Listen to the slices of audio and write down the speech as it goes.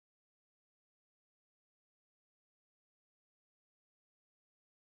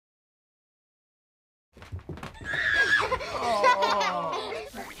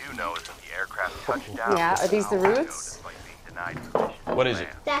Yeah, are these the roots? What is it?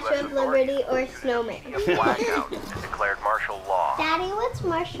 Statue of Liberty or snowman? Blackout. Declared martial law. Daddy, what's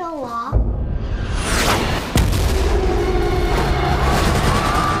martial law?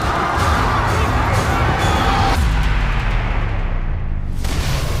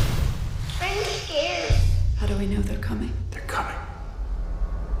 I'm scared. How do we know they're coming? They're coming.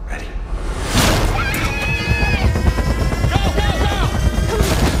 Ready?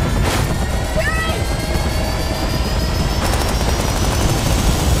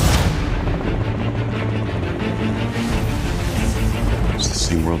 It's the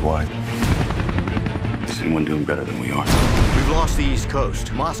same worldwide. Is anyone doing better than we are? We've lost the East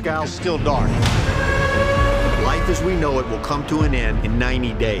Coast. Moscow's still dark. Life as we know it will come to an end in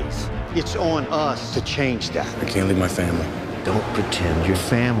 90 days. It's on us to change that. I can't leave my family. Don't pretend your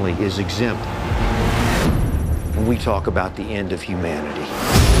family is exempt. When we talk about the end of humanity.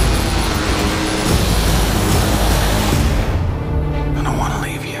 I don't want to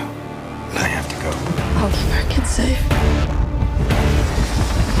leave you, but I have to go. I'll keep our kids safe.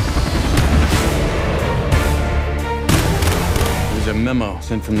 There's a memo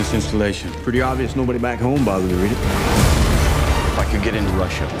sent from this installation. Pretty obvious nobody back home bothered to read it. If I could get into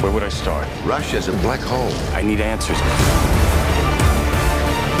Russia, where would I start? Russia's a black hole. I need answers.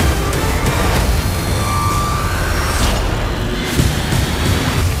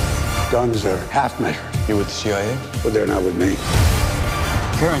 Guns are half measure. You with the CIA? But they're not with me.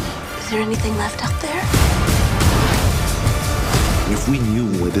 Karen. Is there anything left out there? If we knew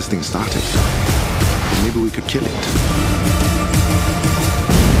where this thing started, then maybe we could kill it.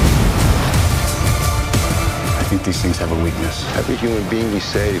 I think these things have a weakness. Every human being we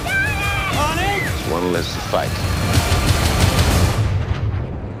save is one less to fight.